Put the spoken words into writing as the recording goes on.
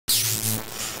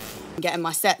Getting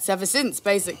my sets ever since,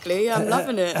 basically. I'm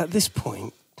loving it. At this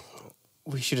point,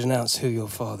 we should announce who your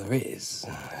father is.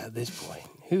 At this point,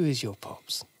 who is your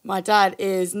pops? My dad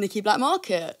is Nicky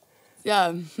Blackmarket.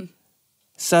 Yeah.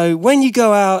 So when you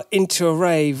go out into a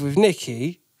rave with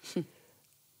Nicky,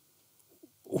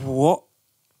 what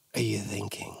are you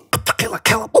thinking?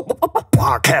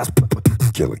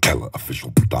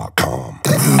 KelaVisionOfficial.com.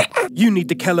 You need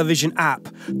the Kelavision app.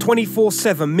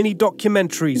 24/7 mini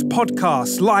documentaries,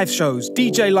 podcasts, live shows,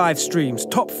 DJ live streams,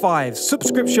 top fives,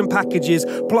 subscription packages,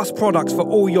 plus products for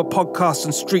all your podcasts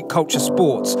and street culture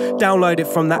sports. Download it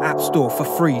from the App Store for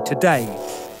free today.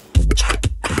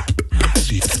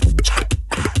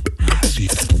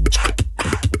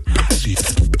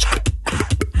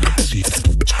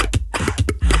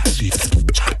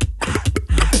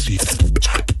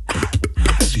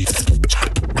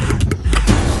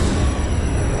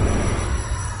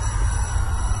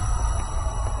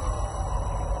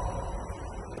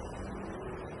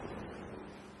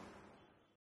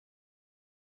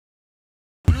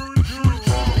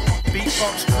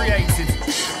 Beatbox created.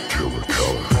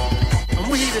 And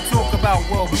we're here to talk about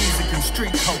world music and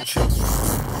street culture.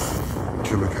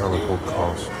 Killer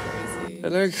Podcast.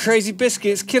 Hello, Crazy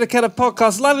Biscuits, Killer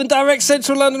Podcast, live and direct,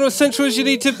 Central London, or Central as you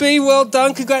need to be. Well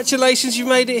done, congratulations, you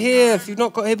made it here. If you've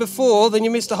not got here before, then you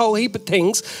missed a whole heap of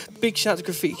things. Big shout to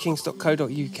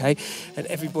graffitikings.co.uk and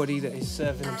everybody that is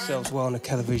serving themselves well on the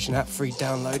Kelavision app, free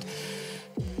download.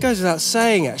 Goes without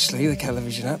saying, actually, the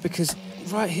Kelavision app, because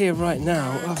right here, right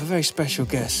now, I have a very special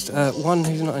guest. One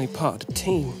who's not only part of the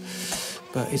team,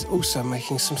 but is also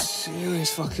making some serious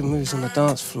fucking moves on the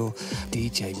dance floor.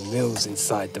 DJ MILLZ'S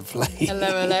inside the place. Hello,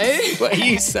 hello. What are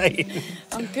you saying?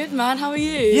 I'm good, man. How are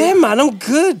you? Yeah, man, I'm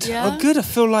good. Yeah? I'm good. I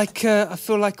feel like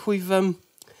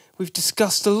we've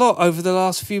discussed a lot over the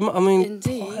last few months. I mean,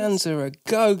 Indeed. plans are a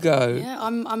go-go. Yeah,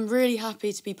 I'm really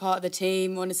happy to be part of the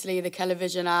team. Honestly, the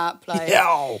Kelavision app,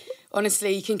 Yeah.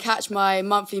 honestly, you can catch my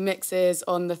monthly mixes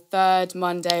on the third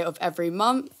Monday of every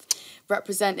month,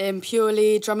 representing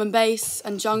purely drum and bass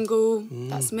and jungle.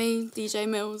 That's me, DJ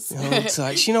MILLZ'S. Oh,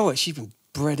 excited. You know what? She's been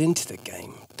bred into the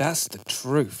game. That's the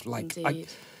truth. Like, Indeed.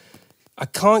 I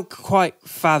can't quite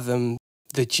fathom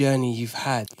the journey you've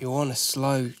had. You're on a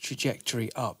slow trajectory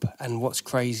up, and what's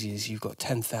crazy is you've got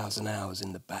 10,000 hours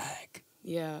in the bag.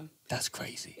 Yeah. That's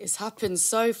crazy. It's happened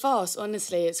so fast,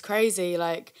 honestly. It's crazy.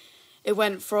 Like, it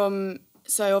went from,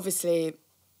 so obviously,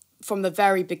 from the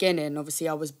very beginning, obviously,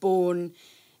 I was born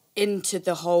into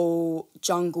the whole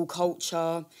jungle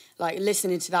culture, like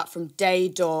listening to that from day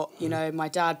dot, you know, my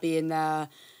dad being there,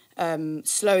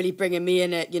 slowly bringing me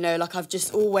in it, you know, like I've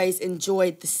just always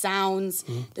enjoyed the sounds,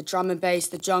 the drum and bass,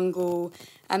 the jungle.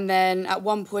 And then at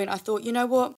one point I thought, you know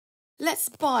what, let's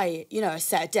buy, you know, a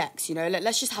set of decks, you know,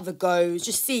 let's just have a go,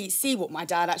 just see what my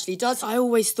dad actually does. I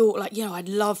always thought, like, you know, I'd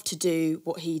love to do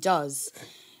what he does.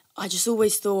 I just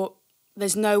always thought,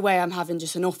 there's no way I'm having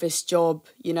just an office job,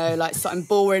 you know, like something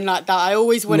boring like that. I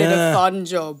always wanted a fun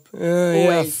job.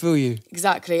 Yeah, I feel you.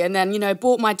 Exactly. And then, you know,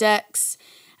 bought my decks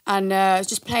and was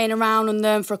just playing around on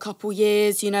them for a couple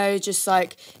years, you know, just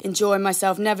like enjoying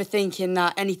myself, never thinking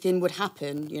that anything would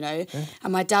happen, you know. Yeah.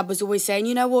 And my dad was always saying,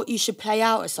 you know what, you should play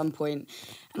out at some point.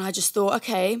 And I just thought,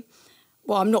 okay,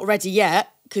 well, I'm not ready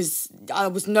yet, because I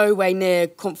was no way near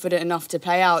confident enough to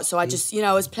play out. So I just, you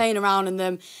know, I was playing around in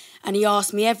them. And he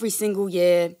asked me every single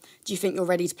year, do you think you're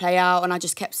ready to play out? And I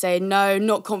just kept saying, no,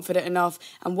 not confident enough.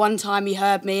 And one time he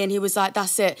heard me and he was like,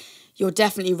 that's it. You're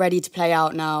definitely ready to play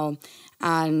out now.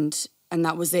 And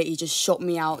that was it. He just shot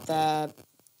me out there.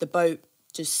 The boat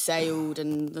just sailed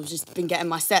and I've just been getting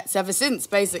my sets ever since,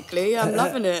 basically. I'm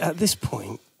loving it. At this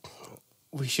point,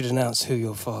 we should announce who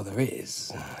your father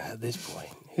is. At this point,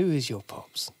 who is your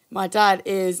pops? My dad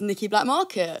is Nicky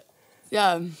Blackmarket.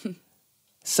 Yeah.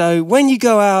 So when you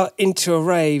go out into a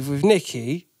rave with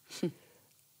Nicky,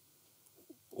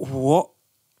 what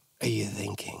are you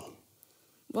thinking?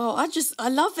 Well, I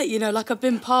love it, you know, like I've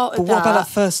been part of that. But what about that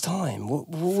first time?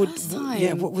 First time?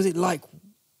 Yeah, what was it like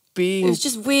being... It was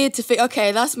just weird to think,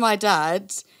 okay, that's my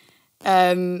dad.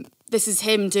 This is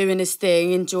him doing his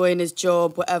thing, enjoying his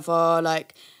job, whatever.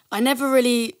 Like, I never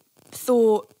really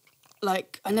thought,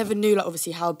 like, I never knew, like,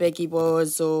 obviously how big he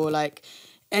was or, like,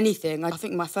 anything. I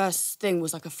think my first thing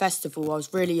was like a festival. I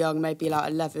was really young, maybe like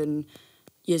 11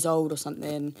 years old or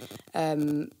something.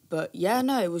 But yeah,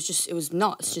 no, it was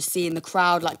nuts just seeing the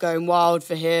crowd like going wild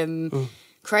for him.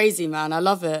 Crazy, man. I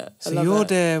love it. So you're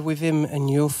there with him and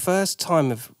your first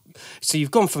time of... So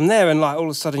you've gone from there and like all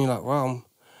of a sudden you're like, well,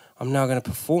 I'm now going to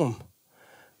perform.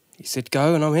 He said,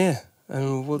 go, and I'm here.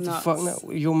 And what the fuck now?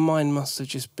 Your mind must have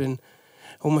just been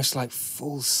almost like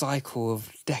full cycle of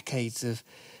decades of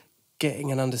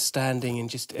getting an understanding and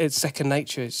just it's second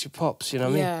nature. It's your pops, you know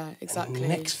what I mean? Yeah, exactly. And the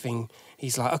next thing,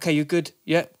 he's like, okay, you're good.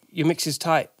 Yeah, your mix is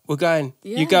tight. We're going.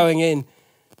 Yeah. You're going in.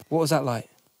 What was that like?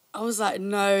 I was like,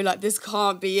 no, like, this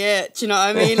can't be it. Do you know what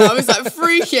I mean? I was like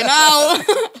freaking out.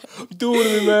 Do it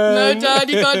to me, man. No, Dad,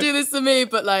 you can't do this to me.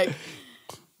 But like,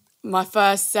 my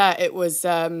first set, it was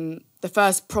the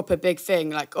first proper big thing.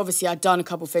 Like, obviously, I'd done a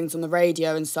couple things on the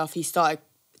radio and stuff. He started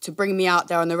to bring me out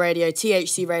there on the radio,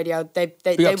 THC radio. They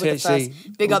were the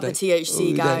first. Big up the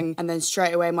THC gang. And then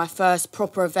straight away, my first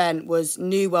proper event was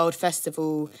New World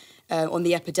Festival on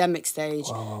the Epidemic stage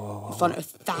in front of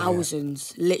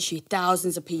thousands, literally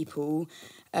thousands of people.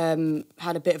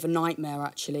 Had a bit of a nightmare,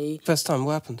 actually. First time,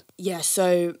 what happened? Yeah,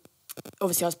 so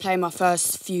obviously I was playing my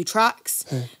first few tracks,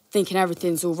 thinking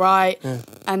everything's all right.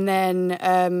 And then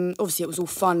obviously it was all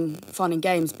fun and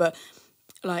games, but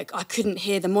like I couldn't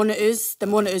hear the monitors. The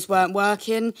monitors weren't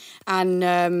working, and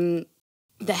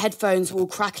the headphones were all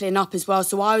crackling up as well.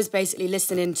 So I was basically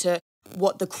listening to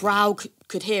what the crowd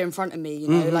could hear in front of me, you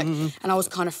know, and I was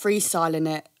kind of freestyling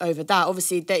it over that.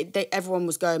 Obviously, they everyone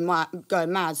was going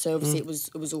mad, so obviously it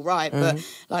was all right. But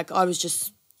like I was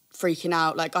just freaking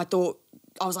out. Like I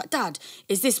was like, Dad,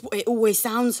 is this what it always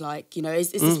sounds like? You know,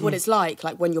 is this what it's like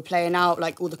when you're playing out,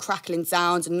 like all the crackling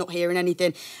sounds and not hearing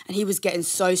anything? And he was getting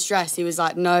so stressed. He was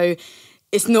like, no,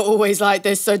 it's not always like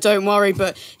this, so don't worry.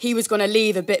 But he was going to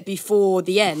leave a bit before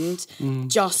the end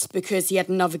just because he had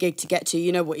another gig to get to.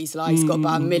 You know what he's like. He's got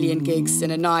about 1 million gigs in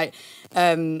a night.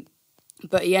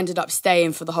 But he ended up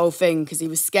staying for the whole thing because he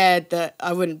was scared that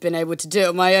I wouldn't have been able to do it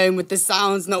on my own with the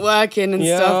sounds not working and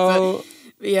stuff.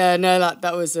 But yeah, no,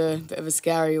 that was a bit of a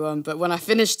scary one. But when I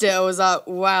finished it, I was like,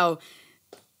 wow.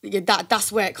 Yeah,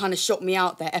 that's where it kind of shot me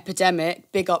out there.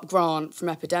 Epidemic, big up Grant from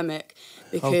Epidemic.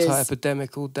 Hold tight,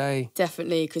 Epidemic all day.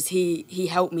 Definitely, because he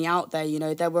helped me out there. You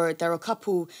know, there were a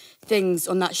couple things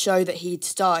on that show that he'd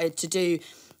started to do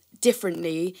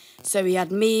differently. So he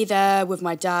had me there with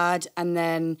my dad, and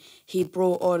then he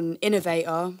brought on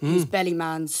Innovator, who's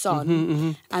Bellyman's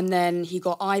son, and then he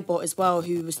got iBot as well,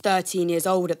 who was 13 years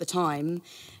old at the time,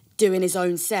 doing his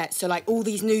own set. So like all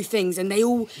these new things, and they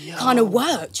all kind of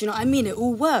worked. You know what I mean? It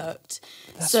all worked.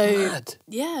 That's mad.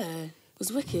 Yeah, it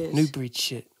was wicked. New breed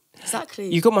shit.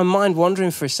 Exactly. You got my mind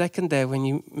wandering for a second there when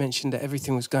you mentioned that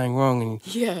everything was going wrong,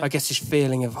 and I guess this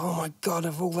feeling of, oh my God,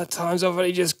 of all the times I've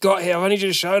only just got here, I've only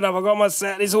just showed up, I got my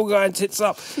set, it's all going tits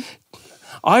up.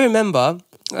 I remember,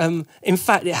 in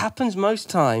fact, it happens most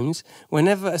times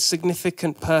whenever a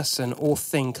significant person or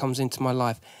thing comes into my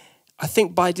life. I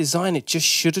think by design it just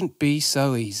shouldn't be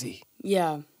so easy.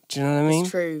 Yeah. Do you know what I mean?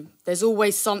 It's true. There's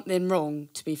always something wrong,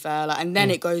 to be fair, like, and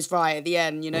then it goes right at the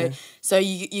end, you know. So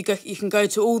you can go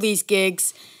to all these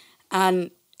gigs,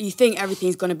 and you think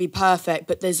everything's going to be perfect,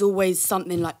 but there's always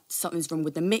something's wrong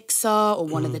with the mixer, or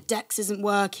one of the decks isn't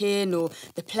working, or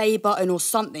the play button, or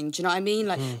something. Do you know what I mean?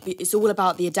 Like it's all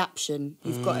about the adaptation.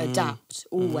 You've got to adapt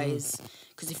always,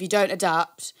 because if you don't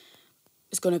adapt,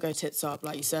 it's going to go tits up,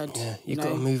 like you said. Yeah, you've got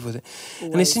to move with it.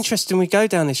 Always. And it's interesting, we go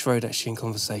down this road actually in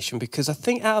conversation, because I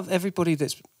think out of anybody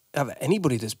that's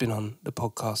been on the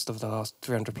podcast of the last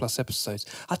 300 plus episodes,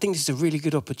 I think this is a really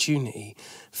good opportunity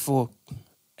for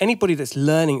anybody that's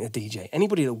learning to DJ,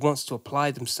 anybody that wants to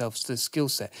apply themselves to the skill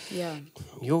set. Yeah.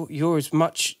 You're as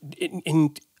much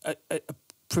in a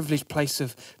privileged place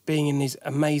of being in these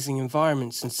amazing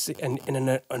environments and in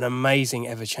an amazing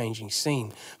ever-changing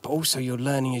scene, but also you're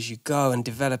learning as you go and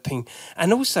developing,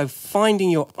 and also finding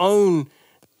your own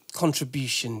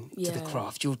contribution to the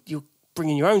craft. You're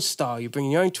bringing your own style, you're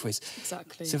bringing your own twist.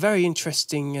 Exactly. It's a very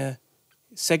interesting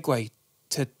segue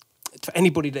to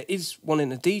anybody that is wanting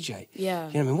to DJ. Yeah.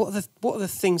 You know what I mean? What are the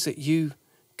things that you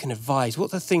can advise?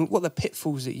 What are the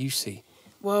pitfalls that you see?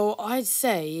 Well, I'd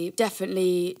say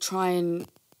definitely try and,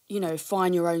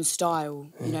 find your own style,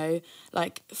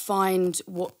 like find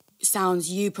what sounds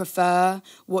you prefer,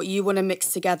 what you want to mix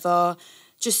together.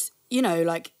 Just,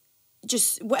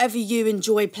 just whatever you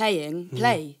enjoy playing,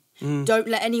 play. Don't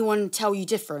let anyone tell you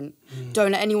different.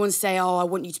 Don't let anyone say, oh, I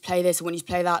want you to play this, I want you to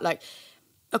play that. Like,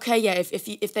 okay, yeah,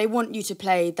 if they want you to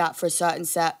play that for a certain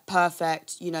set,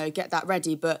 perfect, get that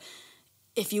ready. But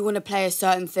if you want to play a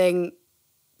certain thing,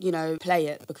 play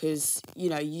it because,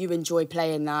 you enjoy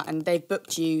playing that, and they've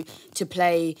booked you to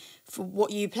play for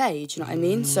what you play, do you know what I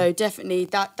mean? So definitely,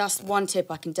 that's one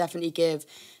tip I can definitely give.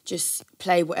 Just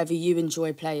play whatever you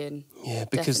enjoy playing. Yeah,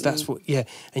 because definitely.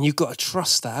 And you've got to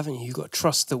trust that, haven't you? You've got to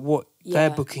trust that what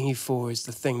they're booking you for is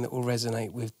the thing that will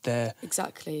resonate with their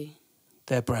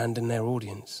brand and their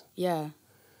audience. Yeah,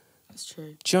 that's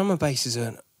true. Drum and bass is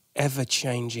an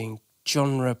ever-changing,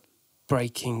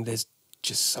 genre-breaking, there's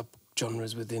just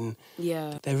subgenres within.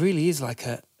 Yeah. There really is like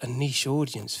a niche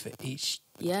audience for each.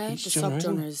 Yeah, each the genre,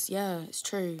 isn't there? subgenres. Yeah, it's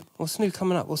true. What's new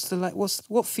coming up?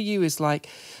 What for you is like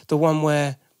the one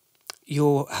where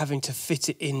you're having to fit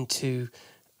it into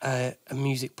a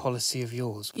music policy of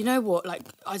yours? You know what? Like,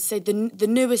 I'd say the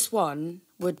newest one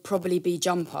would probably be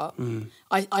Jump Up.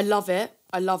 I love it.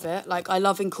 I love it. Like, I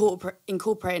love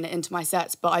incorporating it into my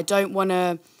sets, but I don't want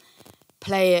to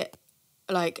play it,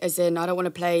 like, as in, I don't want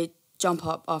to play Jump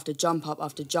Up after Jump Up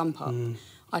after Jump Up.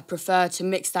 I'd prefer to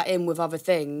mix that in with other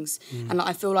things. And like,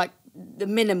 I feel like the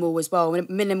minimal as well,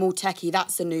 minimal techie,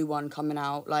 that's a new one coming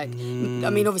out. Like, I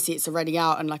mean, obviously it's already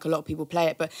out and like a lot of people play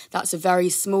it, but that's a very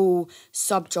small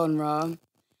subgenre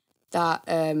that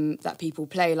that people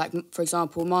play. Like, for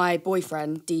example, my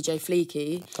boyfriend, DJ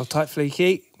Fleeky. I'll type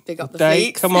Fleeky. Big up the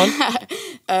Dave, Fleeks. come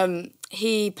on.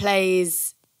 He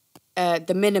plays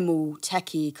the minimal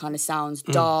techie kind of sounds,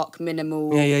 dark,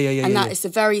 minimal. Yeah. And that is a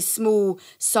very small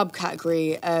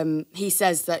subcategory. He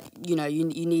says that, you know, you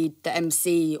need the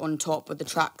MC on top of the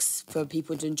tracks for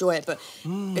people to enjoy it. But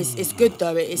it's good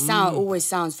though. It always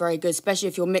sounds very good, especially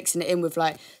if you're mixing it in with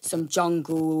like some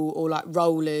jungle or like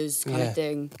rollers kind of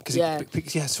thing. Yeah,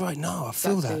 that's right. No, I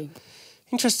feel Exactly. that.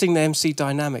 Interesting, the MC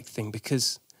dynamic thing,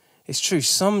 because it's true.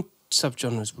 Some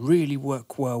subgenres really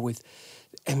work well with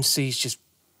MCs just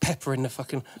peppering the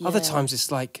fucking. Other times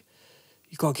it's like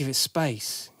you got to give it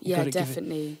space.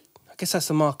 Definitely. I guess that's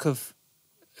the mark of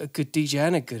a good DJ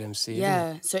and a good MC. Yeah.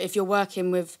 Isn't it? So if you're working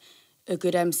with a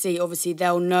good MC, obviously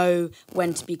they'll know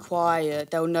when to be quiet.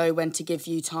 They'll know when to give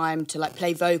you time to like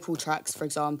play vocal tracks, for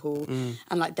example,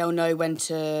 and like they'll know when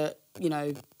to, you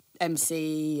know,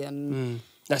 MC and.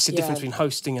 That's the difference between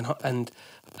hosting and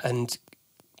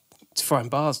throwing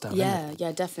bars down. Isn't it?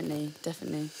 Yeah, definitely.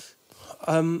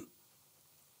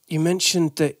 You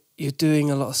mentioned that you're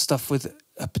doing a lot of stuff with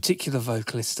a particular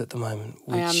vocalist at the moment.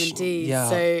 I am indeed. Yeah.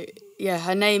 So,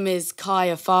 her name is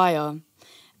Kaya Fire.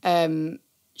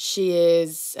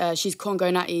 She's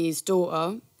Congo Natty's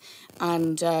daughter.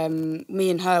 And me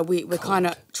and her, we're kind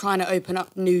of trying to open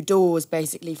up new doors,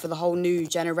 basically, for the whole new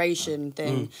generation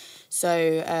thing.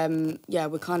 So,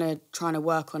 we're kind of trying to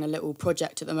work on a little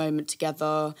project at the moment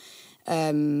together.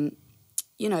 You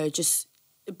know, just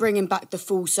bringing back the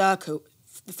full circle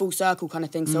kind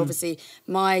of thing. So obviously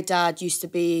my dad used to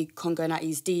be Congo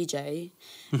Natty's DJ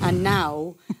and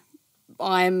now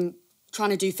I'm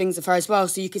trying to do things with her as well.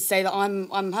 So you could say that I'm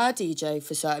her DJ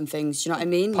for certain things. Do you know what I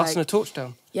mean? Passing like, a torch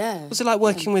down. Yeah. What's it like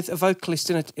working with a vocalist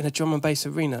in a drum and bass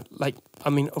arena? Like, I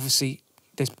mean, obviously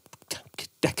there's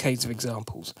decades of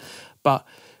examples, but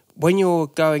when you're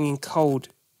going in cold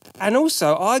and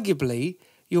also arguably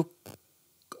you're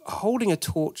holding a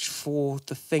torch for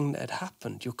the thing that had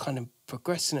happened, you're kind of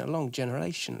progressing it along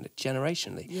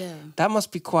generationally. Yeah. That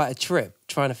must be quite a trip,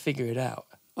 trying to figure it out.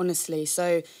 Honestly.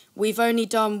 So we've only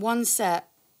done one set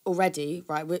already,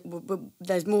 right?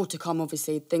 There's more to come,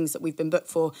 obviously, things that we've been booked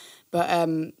for. But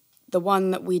the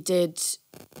one that we did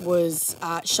was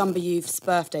at Shumba Youth's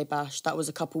birthday bash. That was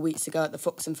a couple of weeks ago at the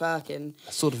Fox and Firkin.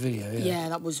 I saw the video, Yeah,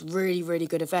 that was really, really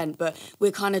good event. But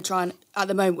we're kind of trying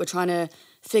to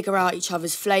figure out each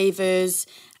other's flavours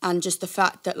and just the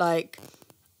fact that, like,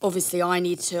 obviously I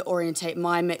need to orientate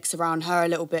my mix around her a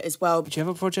little bit as well. Do you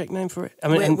have a project name for it? I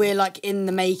mean, we're like in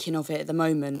the making of it at the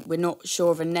moment. We're not sure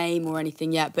of a name or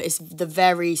anything yet, but it's the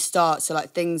very start. So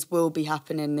like things will be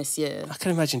happening this year. I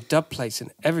can imagine dub plates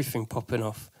and everything popping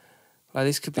off. Like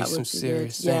this could be some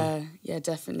serious thing. Yeah,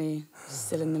 definitely.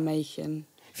 Still in the making.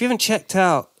 If you haven't checked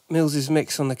out MILLZ'S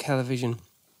mix on the Kelavision,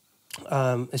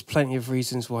 there's plenty of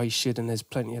reasons why you should, and there's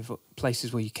plenty of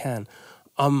places where you can.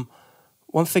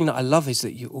 One thing that I love is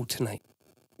that you alternate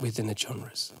within the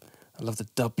genres. I love the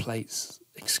dub plates,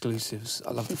 exclusives.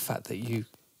 I love the fact that you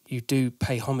do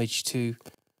pay homage to...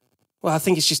 Well, I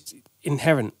think it's just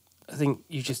inherent. I think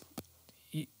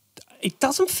it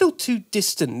doesn't feel too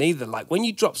distant neither. Like when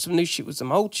you drop some new shit with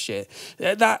some old shit,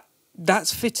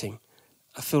 that's fitting.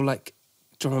 I feel like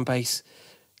drum and bass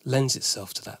lends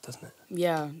itself to that, doesn't it?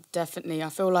 Yeah, definitely. I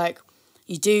feel like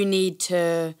you do need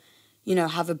to... you know,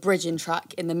 have a bridging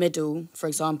track in the middle. For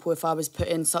example, if I was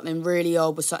putting something really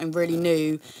old with something really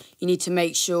new, you need to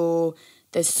make sure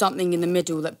there's something in the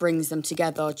middle that brings them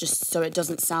together just so it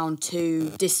doesn't sound too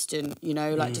distant, you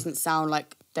know, like it doesn't sound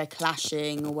like they're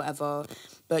clashing or whatever.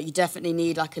 But you definitely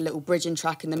need like a little bridging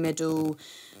track in the middle.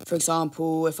 For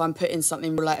example, if I'm putting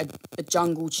something like a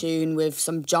jungle tune with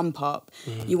some jump up,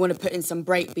 you want to put in some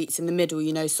break beats in the middle,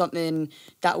 you know, something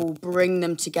that will bring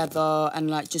them together and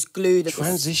like just glue the...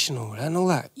 Transitional and all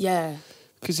that. Yeah.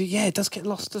 Because, it does get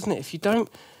lost, doesn't it? If you don't,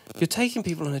 you're taking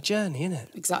people on a journey,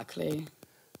 innit? Exactly.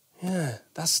 Yeah,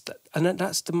 that's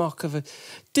the mark of a...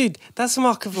 Dude, that's the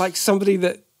mark of, like, somebody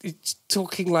that is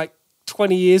talking, like,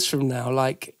 20 years from now.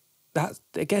 Like, that,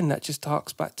 again, that just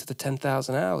harks back to the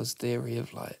 10,000 hours theory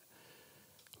of, like,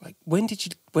 when did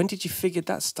you figure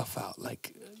that stuff out?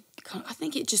 Like... I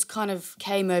think it just kind of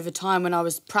came over time when I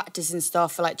was practicing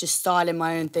stuff, like, just styling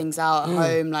my own things out at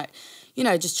home, like, you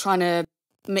know, just trying to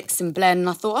mix and blend. And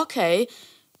I thought, okay,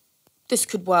 this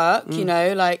could work, you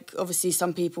know, like, obviously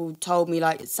some people told me,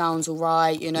 like, it sounds all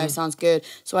right, you know, sounds good.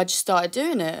 So I just started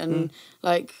doing it and,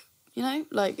 like, you know,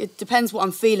 like, it depends what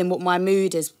I'm feeling, what my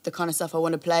mood is, the kind of stuff I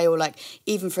want to play. Or, like,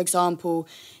 even, for example,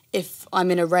 if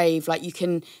I'm in a rave, like, you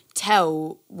can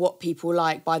tell what people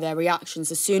like by their reactions.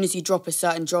 As soon as you drop a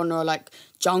certain genre, like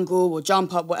jungle or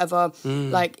jump up, whatever,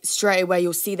 like, straight away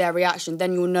you'll see their reaction.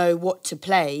 Then you'll know what to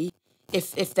play.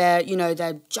 If they're, you know,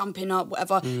 they're jumping up,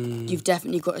 whatever, you've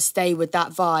definitely got to stay with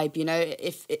that vibe, you know.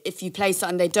 If you play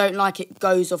something they don't like, it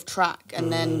goes off track,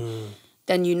 and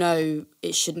then you know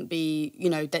it shouldn't be, you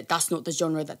know, that's not the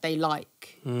genre that they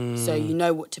like. So you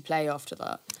know what to play after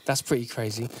that. That's pretty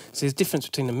crazy. So there's a difference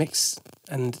between a mix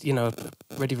and, you know, a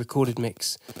ready recorded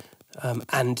mix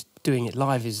and doing it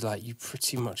live is like you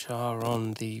pretty much are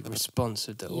on the response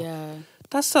of the... Yeah.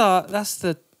 That's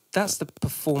the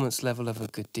performance level of a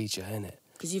good DJ, isn't it?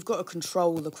 Because you've got to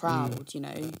control the crowd, you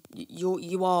know.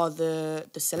 You are the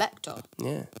selector.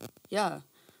 Yeah. Yeah.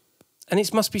 And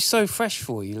it must be so fresh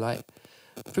for you, like...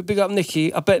 Big up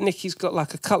Nicky. I bet Nicky's got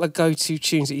like a couple of go-to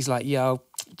tunes that he's like, yo,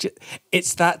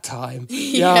 it's that time.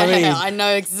 You know what I mean? I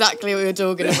know exactly what you're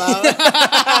talking about.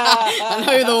 I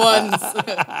know the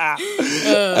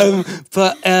ones.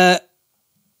 But I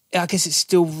guess it's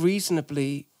still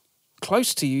reasonably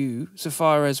close to you so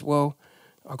far as, well,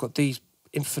 I've got these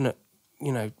infinite,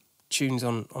 you know, tunes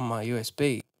on my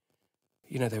USB.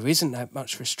 You know, there isn't that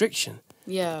much restriction.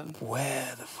 Yeah.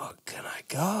 Where the fuck can I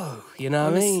go? You know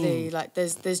Honestly, what I mean? like,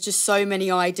 there's just so many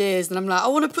ideas, and I'm like, I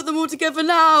want to put them all together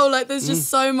now. Like, there's just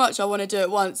so much I want to do at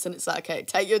once, and it's like, okay,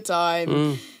 take your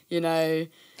time, you know.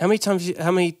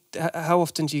 How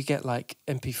often do you get, like,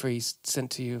 MP3s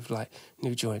sent to you of, like,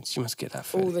 new joints? You must get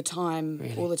that all the time,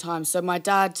 really? All the time. So my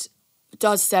dad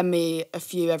does send me a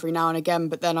few every now and again,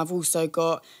 but then I've also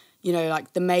got, you know,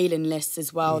 like, the mailing lists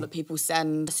as well that people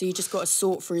send. So you just got to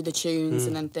sort through the tunes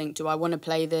and then think, do I want to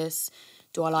play this?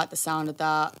 Do I like the sound of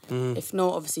that? If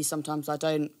not, obviously, sometimes I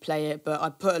don't play it, but I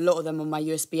put a lot of them on my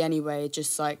USB anyway,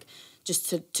 just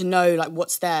to know, like,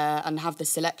 what's there and have the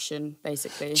selection,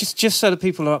 basically. Just so that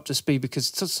people are up to speed, because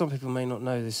some people may not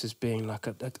know this as being, like,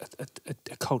 a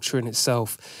culture in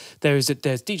itself. There's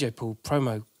DJ pool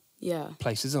promo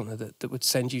places, aren't there, that would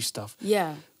send you stuff.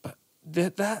 Yeah. But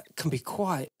that can be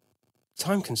quite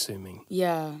time-consuming.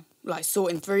 Yeah, like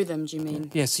sorting through them, do you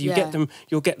mean? Yeah, so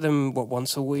you'll get them, what,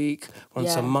 once a week,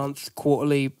 once a month,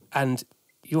 quarterly, and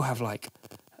you'll have, like,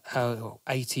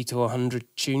 80 to 100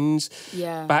 tunes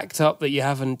backed up that you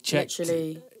haven't checked.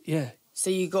 Literally. Yeah.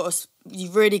 So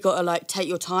you've really got to, like, take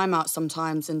your time out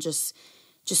sometimes and just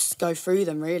go through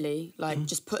them, really. Like,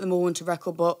 just put them all into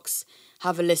Record Box,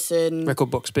 have a listen. Record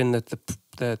Box being the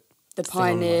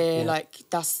Pioneer, online, like,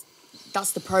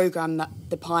 that's the program that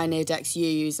the Pioneer decks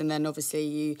use, and then obviously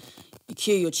you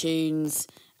cue your tunes,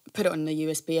 put it on the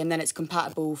USB, and then it's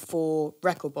compatible for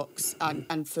Record Box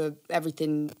and for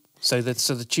everything. So the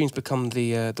tunes become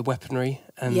the weaponry,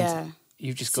 and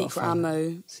you've just got secret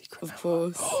ammo, of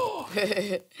course. Oh,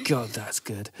 God, that's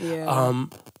good.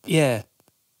 Yeah.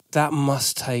 That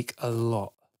must take a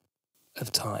lot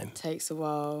of time. Takes a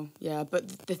while, yeah.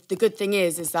 But the good thing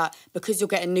is that because you're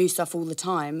getting new stuff all the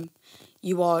time,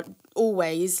 you are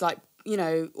always, like, you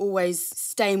know, always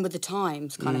staying with the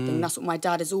times kind of thing. That's what my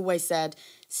dad has always said,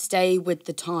 stay with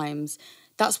the times.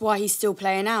 That's why he's still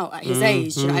playing out at his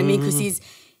age, you know what I mean? Because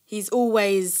he's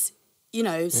always, you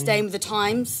know, staying with the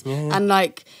times and,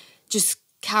 like, just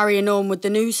carrying on with the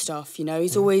new stuff, you know.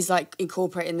 He's always, like,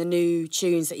 incorporating the new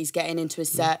tunes that he's getting into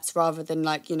his sets rather than,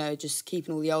 like, you know, just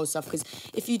keeping all the old stuff. Because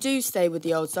if you do stay with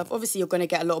the old stuff, obviously you're going to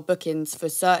get a lot of bookings for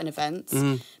certain events,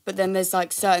 but then there's,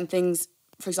 like, certain things,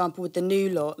 for example, with the new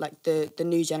lot, like the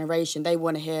new generation, they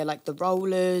want to hear, like, the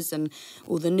rollers and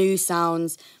all the new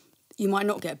sounds. You might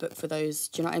not get booked for those,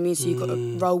 do you know what I mean? So you've got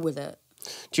to roll with it.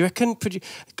 Do you reckon...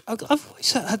 I've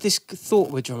always had this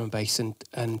thought with drum and bass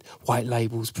and white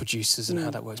labels, producers, and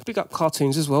how that works. Big up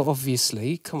cartoons as well,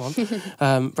 obviously. Come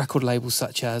on. Record labels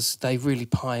such as, they really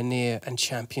pioneer and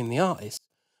champion the artist.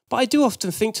 But I do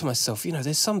often think to myself, you know,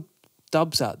 there's some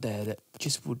dubs out there that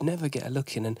just would never get a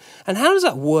look in. And how does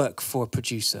that work for a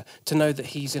producer to know that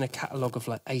he's in a catalogue of,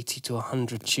 like, 80 to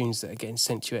 100 tunes that are getting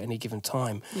sent to you at any given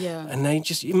time? Yeah. And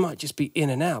it might just be in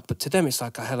and out, but to them it's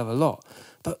like a hell of a lot.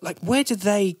 But, like, where do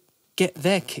they get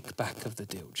their kickback of the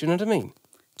deal? Do you know what I mean?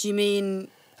 Do you mean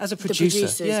as a the producer?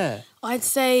 producers? Yeah. I'd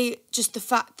say just the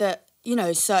fact that, you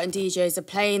know, certain DJs are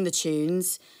playing the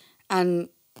tunes and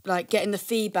like getting the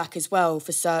feedback as well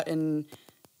for certain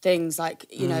things, like,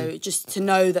 you know, just to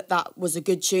know that that was a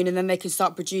good tune, and then they can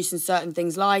start producing certain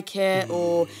things like it,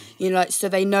 or, you know, so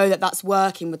they know that that's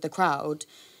working with the crowd,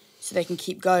 so they can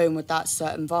keep going with that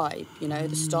certain vibe, you know,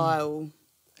 the style.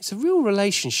 It's a real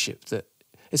relationship that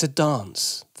it's a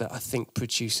dance that I think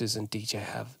producers and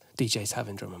DJs have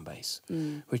in drum and bass,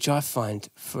 which I find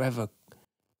forever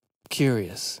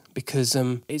curious, because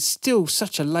it's still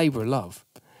such a labour of love.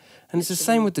 And it's the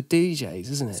same with the DJs,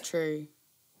 isn't it? It's true.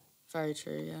 Very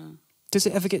true, yeah. Does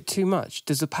it ever get too much?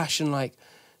 Does the passion, like,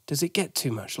 does it get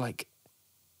too much? Like,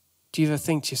 do you ever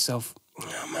think to yourself,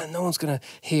 oh man, no one's going to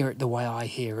hear it the way I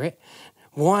hear it.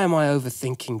 Why am I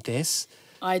overthinking this?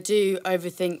 I do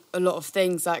overthink a lot of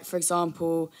things. Like, for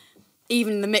example,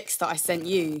 even the mix that I sent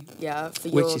you, for your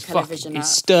Which is Kelavision app. it's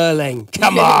sterling.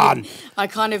 Come on! I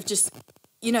kind of just,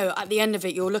 you know, at the end of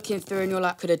it, you're looking through and you're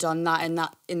like, could have done that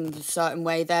in a certain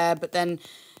way there. But then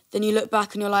you look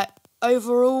back and you're like,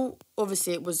 overall,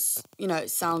 obviously it was, you know,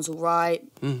 it sounds all right.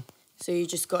 So you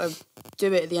just got to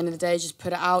do it at the end of the day, just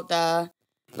put it out there.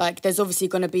 Like, there's obviously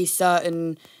going to be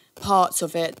certain parts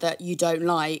of it that you don't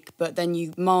like, but then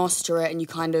you master it and you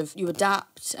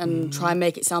adapt and try and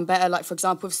make it sound better. Like, for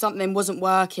example, if something wasn't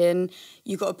working,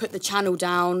 you got to put the channel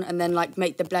down and then, like,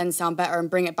 make the blend sound better and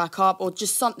bring it back up, or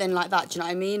just something like that. Do you know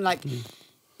what I mean? Like,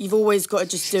 you've always got to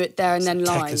just do it there and then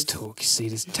live. Techers talk, you see,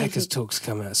 this Techers talk's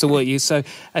coming out. So so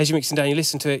as you're mixing down, you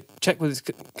listen to it, check whether it's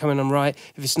coming on right.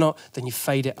 If it's not, then you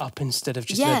fade it up instead of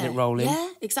just letting it roll in. Yeah,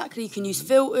 exactly. You can use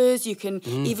filters, you can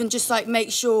even just, like,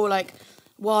 make sure, like,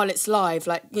 while it's live,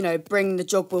 like, you know, bring the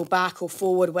jog wheel back or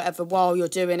forward, whatever, while you're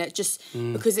doing it, just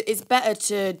because it's better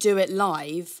to do it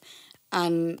live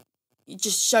and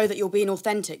just show that you're being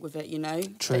authentic with it, you know?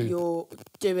 True. That you're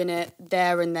doing it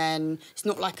there and then. It's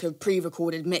not like a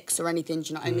pre-recorded mix or anything, do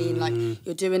you know what I mean? Like,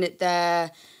 you're doing it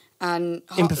there and...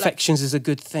 Imperfections is a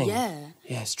good thing. Yeah.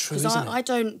 Yeah, it's true, Because isn't it? I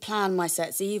don't plan my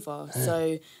sets either.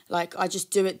 So, like, I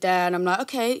just do it there and I'm like,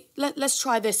 okay, let's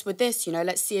try this with this, you know,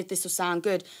 let's see if this will sound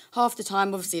good. Half the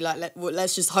time, obviously, like,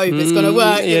 let's just hope it's going to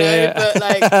work, you know, but,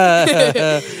 like...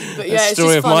 but, yeah, it's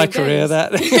story just of fun my and career, games.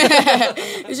 that.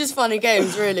 It's just fun and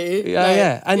games, really. Yeah, like,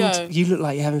 yeah. And you look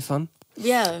like you're having fun.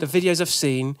 Yeah. The videos I've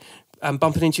seen,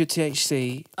 bumping into your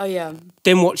THC, Oh, yeah.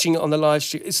 then watching it on the live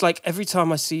stream, it's like every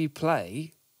time I see you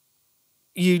play,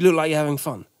 you look like you're having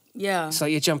fun. Yeah. It's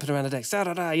like you're jumping around the decks,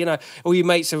 you know, all your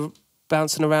mates are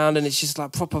bouncing around and it's just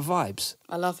like proper vibes.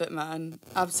 I love it, man.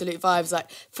 Absolute vibes.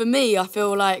 Like, for me, I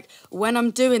feel like when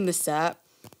I'm doing the set,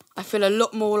 I feel a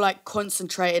lot more, like,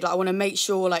 concentrated. Like, I want to make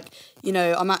sure, like, you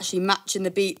know, I'm actually matching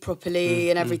the beat properly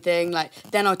and everything. Like,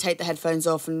 then I'll take the headphones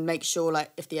off and make sure,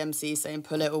 like, if the MC is saying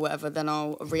pull it or whatever, then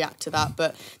I'll react to that.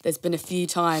 But there's been a few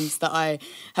times that I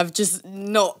have just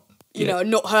not... You know,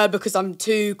 not heard because I'm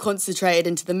too concentrated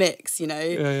into the mix, you know?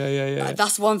 Yeah. Like,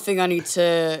 that's one thing I need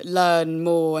to learn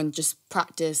more and just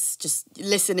practice, just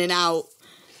listening out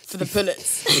for the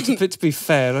bullets. But to be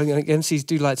fair, I think MCs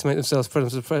do like to make themselves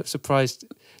surprised.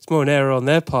 It's more an error on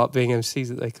their part being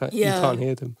MCs that you can't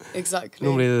hear them. Exactly.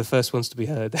 Normally they're the first ones to be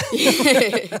heard. What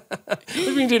have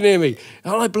you been doing near me?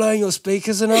 Aren't I blowing your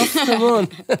speakers enough? Come on.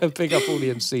 Pick up all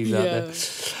the MCs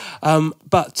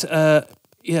out there.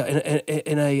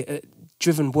 In a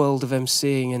driven world of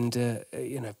MCing and,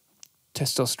 you know,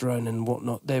 testosterone and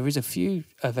whatnot, there is a few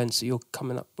events that you're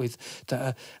coming up with that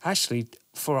are actually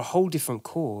for a whole different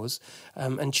cause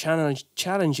and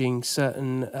challenging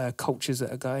certain cultures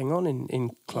that are going on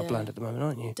in clubland at the moment,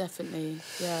 aren't you? Definitely,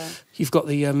 yeah. You've got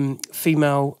the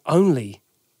female-only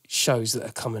shows that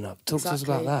are coming up. Talk to us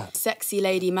about that. Sexy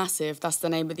Lady Massive, that's the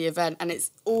name of the event, and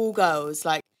it's all girls,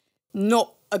 like,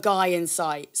 not a guy in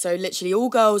sight. So literally all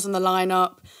girls on the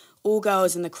lineup, all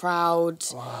girls in the crowd.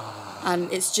 Wow. And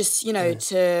it's just, you know,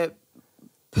 to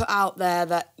put out there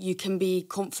that you can be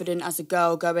confident as a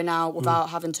girl going out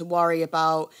without having to worry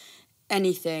about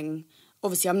anything.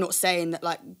 Obviously, I'm not saying that,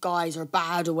 like, guys are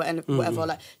bad or whatever.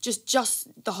 Like,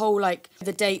 just the whole, like,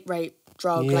 the date rape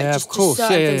drug. Yeah, like, of course. Just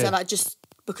certain things like that. Just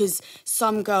because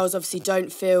some girls obviously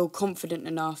don't feel confident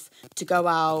enough to go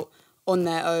out on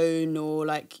their own, or,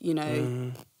 like, you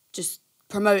know, just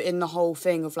promoting the whole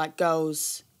thing of, like,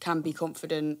 girls can be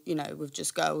confident, you know, with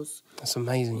just girls. That's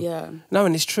amazing. Yeah. No,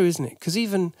 and it's true, isn't it? Because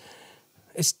even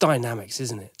it's dynamics,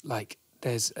 isn't it? Like,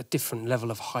 there's a different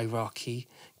level of hierarchy,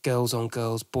 girls on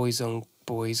girls, boys on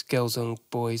boys, girls on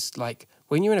boys. Like,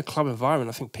 when you're in a club environment,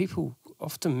 I think people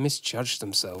often misjudge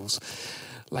themselves.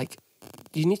 Like,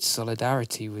 you need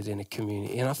solidarity within a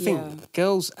community, and I think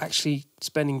girls actually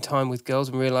spending time with girls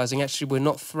and realizing actually we're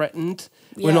not threatened,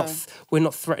 we're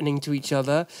not threatening to each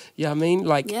other. Yeah, I mean,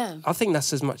 like, I think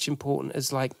that's as much important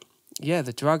as like,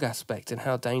 the drug aspect and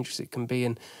how dangerous it can be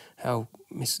and how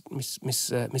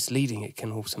misleading it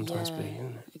can all sometimes be.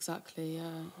 Isn't it? Exactly.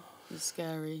 Yeah. It's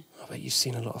scary. I bet you've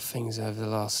seen a lot of things over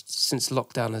the since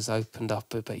lockdown has opened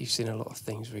up. I bet you've seen a lot of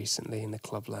things recently in the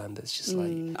clubland. It's just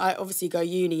like I obviously go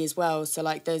uni as well, so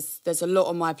like there's a lot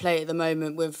on my plate at the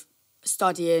moment with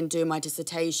studying, doing my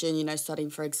dissertation, you know, studying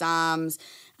for exams,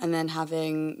 and then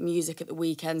having music at the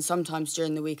weekend. Sometimes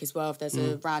during the week as well, if there's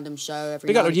a random show.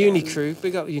 Big up the uni crew.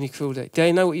 Big up the uni crew all day. Do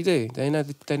they know what you do? They know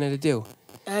the deal.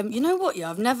 You know what? Yeah,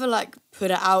 I've never like put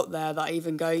it out there that I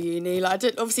even go uni. Like, I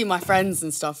did, obviously my friends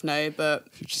and stuff know, but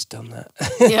you've just done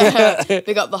that.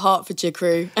 Big up the Hertfordshire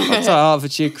crew. What's that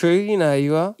Hertfordshire crew? You know who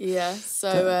you are. Yeah.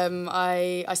 So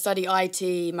I study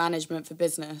IT management for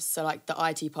business. So like the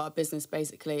IT part of business,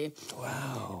 basically.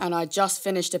 Wow. And I just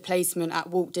finished a placement at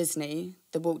Walt Disney,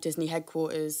 the Walt Disney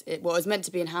headquarters. It was meant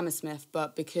to be in Hammersmith,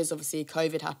 but because obviously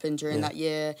COVID happened during that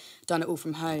year, done it all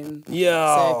from home. Yo.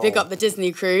 So big up the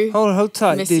Disney crew. Hold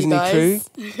tight, Miss Disney crew.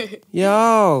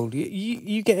 Yo, you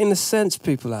you getting the sense,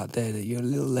 people out there, that you're a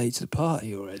little late to the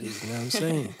party already. You know what I'm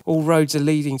saying? All roads are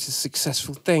leading to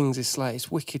successful things. It's like,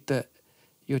 it's wicked that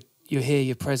you're here,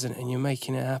 you're present, and you're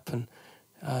making it happen.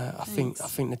 I think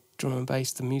the drum and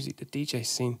bass, the music, the DJ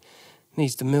scene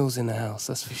needs the Mills in the house.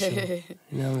 That's for sure. You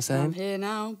know what I'm saying? I'm here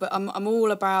now, but I'm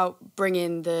all about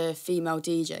bringing the female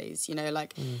DJs. You know,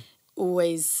 like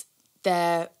always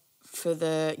there for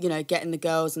the, you know, getting the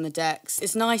girls on the decks.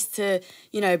 It's nice to,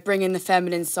 you know, bring in the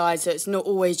feminine side, so it's not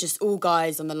always just all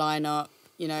guys on the lineup.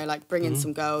 You know, like bringing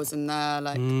some girls in there.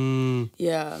 Like,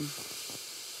 yeah.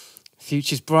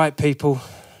 Future's bright, people.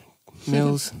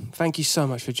 Mills, thank you so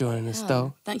much for joining us,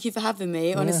 though. Thank you for having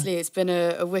me. Honestly, it's been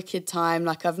a wicked time.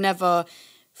 Like, I've never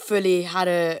fully had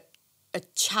a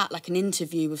chat, like an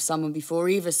interview with someone before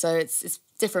either, so it's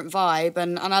different vibe,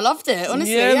 and I loved it,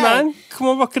 honestly. Yeah, man. Come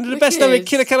on, rocking to the best of it.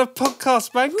 Killer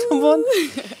podcast, man. Come on.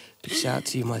 Big shout out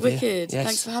to you, my dear. Wicked. Yes.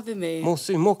 Thanks for having me. More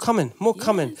soon, more coming.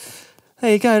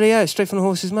 There you go, straight from the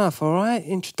horse's mouth, all right?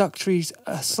 Introductories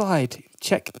aside,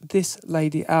 check this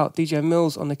lady out, DJ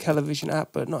Mills on the Kelavision app.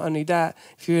 But not only that,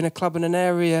 if you're in a club in an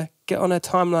area, get on her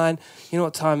timeline. You know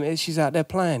what time it is, she's out there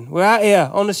playing. We're out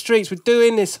here on the streets, we're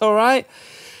doing this, all right?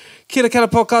 Killer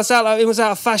podcast out like it was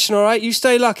out of fashion, all right? You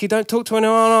stay lucky, don't talk to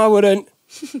anyone I wouldn't.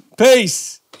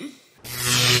 Peace.